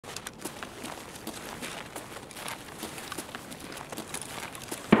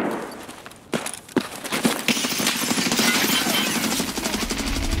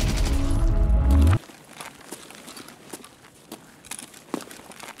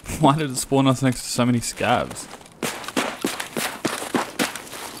Why did it spawn us next to so many scabs?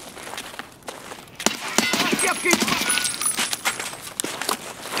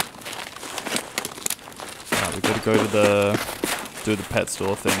 Alright, we gotta go to do the pet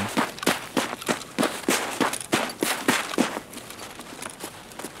store thing.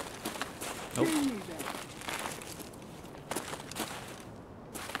 Nope.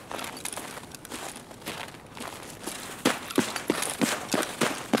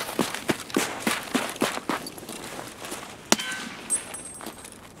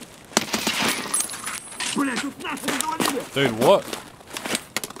 Dude, what?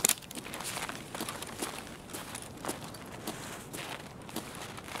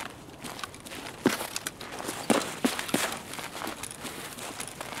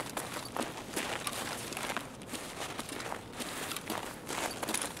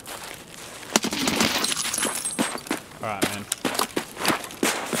 Alright, man.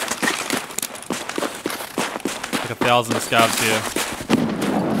 Like 1,000 scabs here.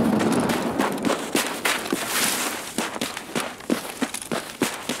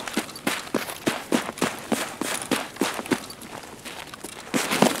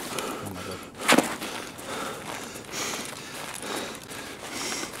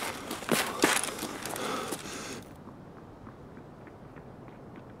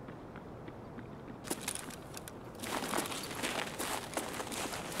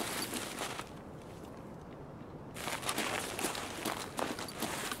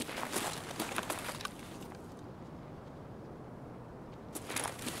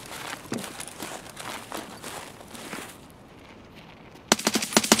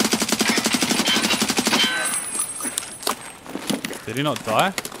 Did he not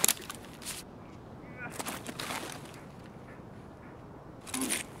die?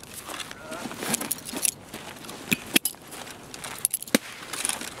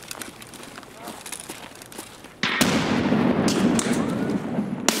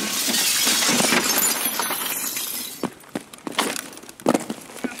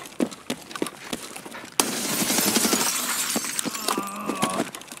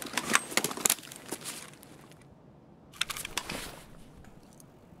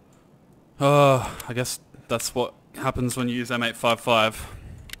 I guess that's what happens when you use M855.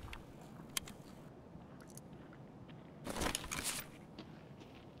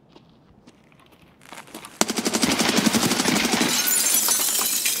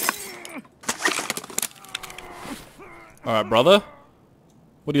 Alright, brother.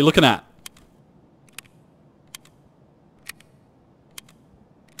 What are you looking at?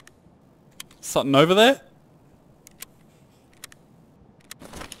 Something over there?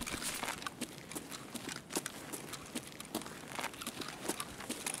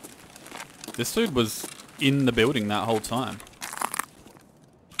 This dude was in the building that whole time.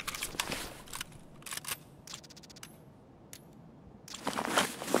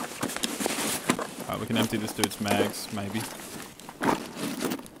 Alright, we can empty this dude's mags, maybe.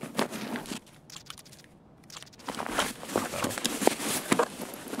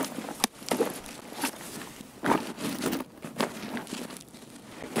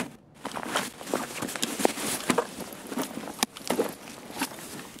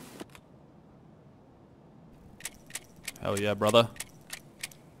 Hell yeah, brother.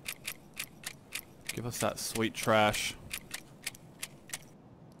 Give us that sweet trash.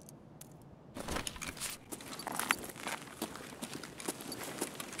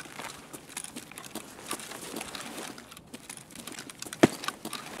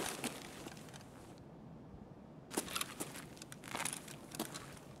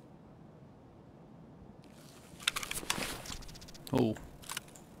 Oh.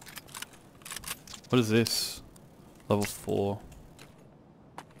 What is this? Level 4.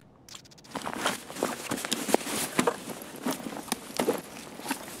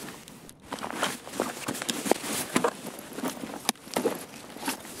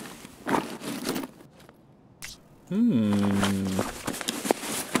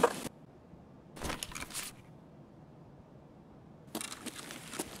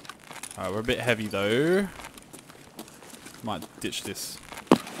 Alright, we're a bit heavy though. Might ditch this.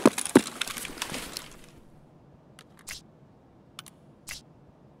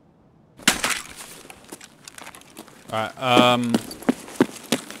 Alright,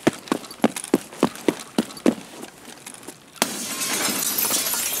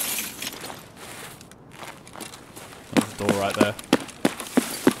 there's a door right there.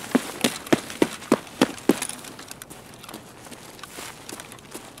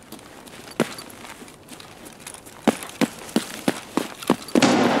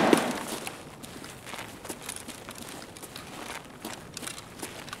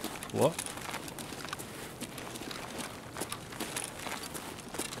 What?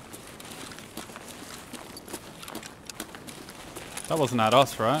 That wasn't at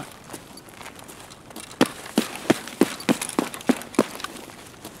us, right?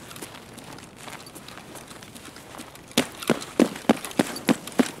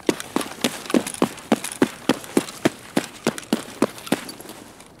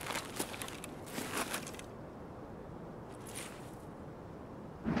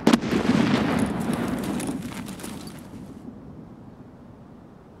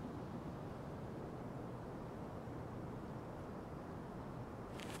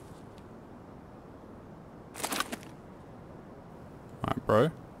 Alright, bro.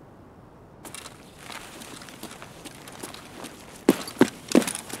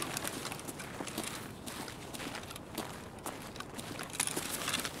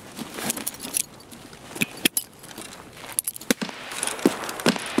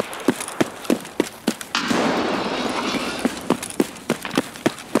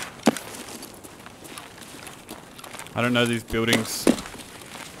 I don't know these buildings.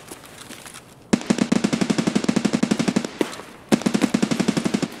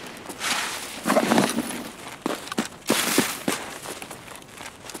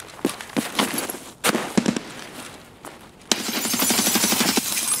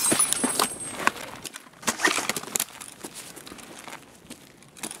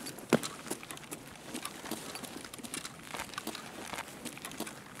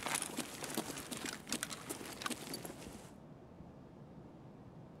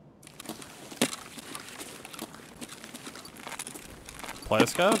 Player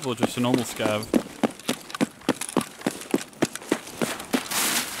scav or just a normal scav?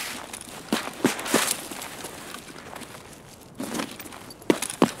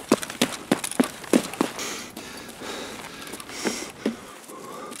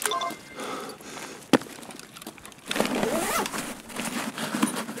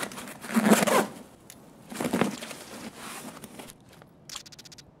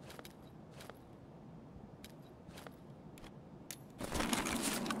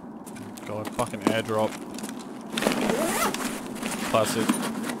 God, fucking airdrop. Classic.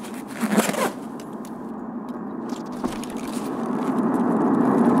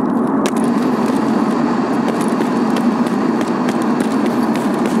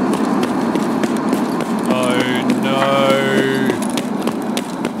 Oh no.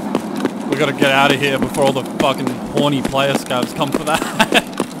 We gotta get out of here before all the fucking horny player scavs come for that.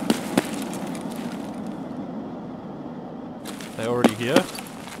 They already here?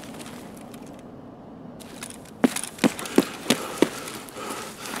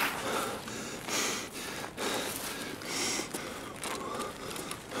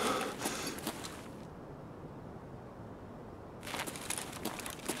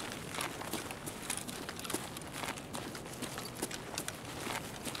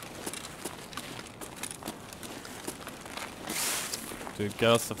 Dude,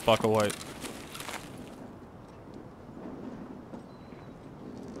 get us the fuck away.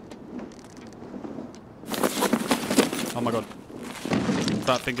 Oh my god.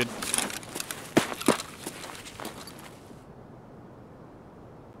 That thing did.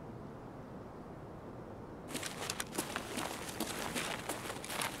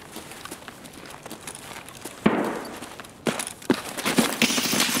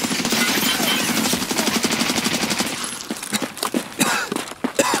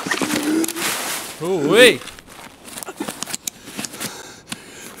 Ooh-wee!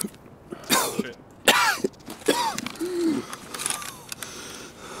 Shit.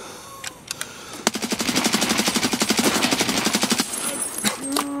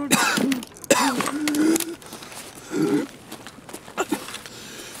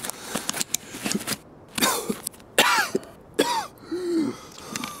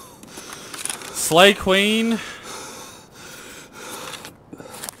 Slay Queen.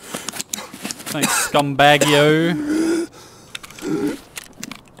 Thanks, scumbagio.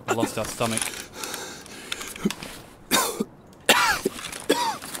 I lost our stomach.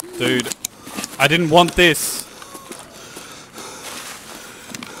 Dude, I didn't want this.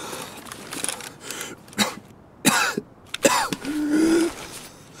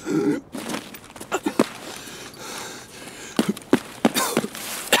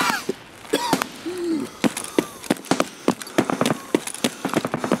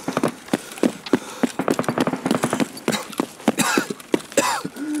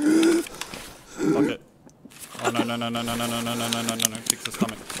 No, fix the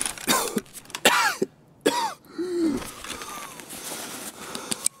stomach.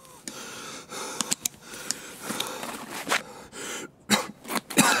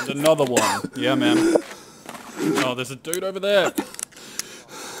 And another one. Yeah, man. Oh, there's a dude over there.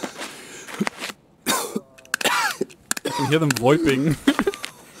 I can hear them whooping.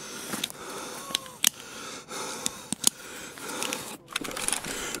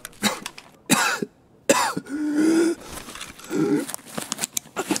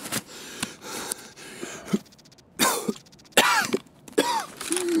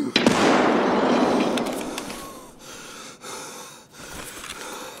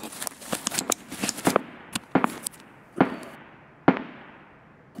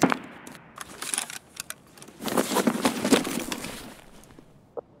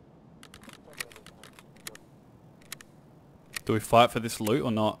 Do we fight for this loot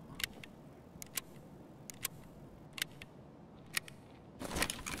or not?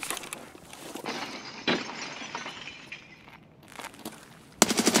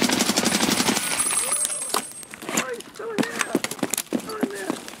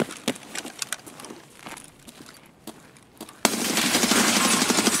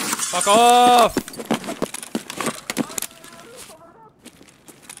 Fuck off!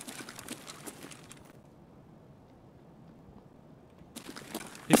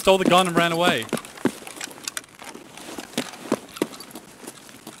 He stole the gun and ran away.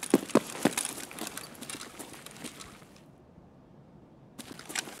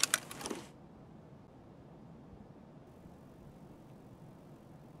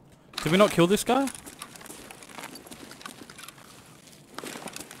 Did we not kill this guy?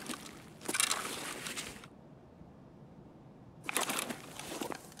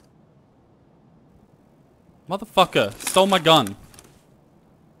 Motherfucker, stole my gun.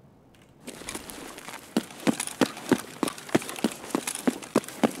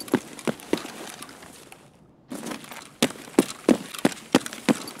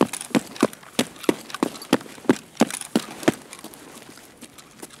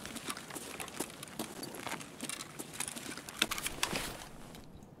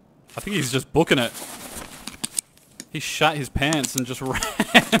 I think he's just booking it. He shat his pants and just ran.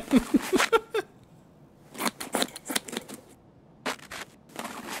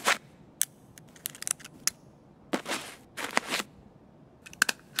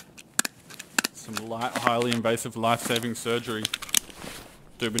 Some light, highly invasive life-saving surgery.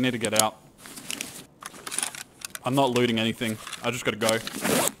 Dude, we need to get out. I'm not looting anything. I just gotta go.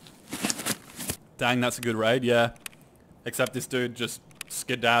 Dang, that's a good raid, yeah. Except this dude just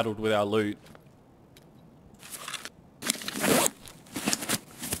skedaddled with our loot.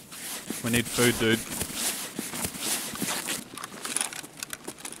 We need food, dude.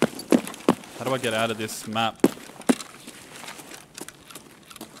 How do I get out of this map?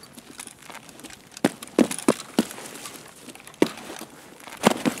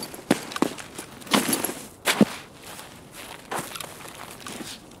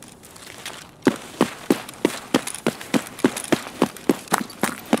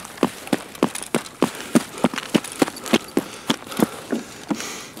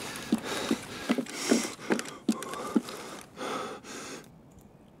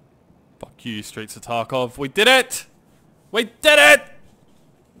 You streets of Tarkov. We did it! We did it!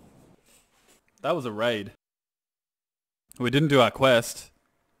 That was a raid. We didn't do our quest.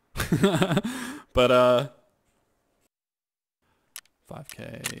 But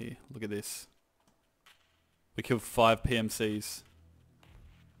 5k. Look at this. We killed 5 PMCs.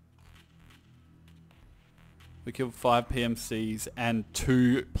 We killed 5 PMCs and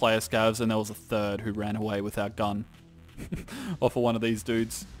 2 player scavs, and there was a third who ran away with our gun. Off of one of these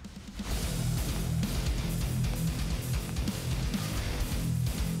dudes.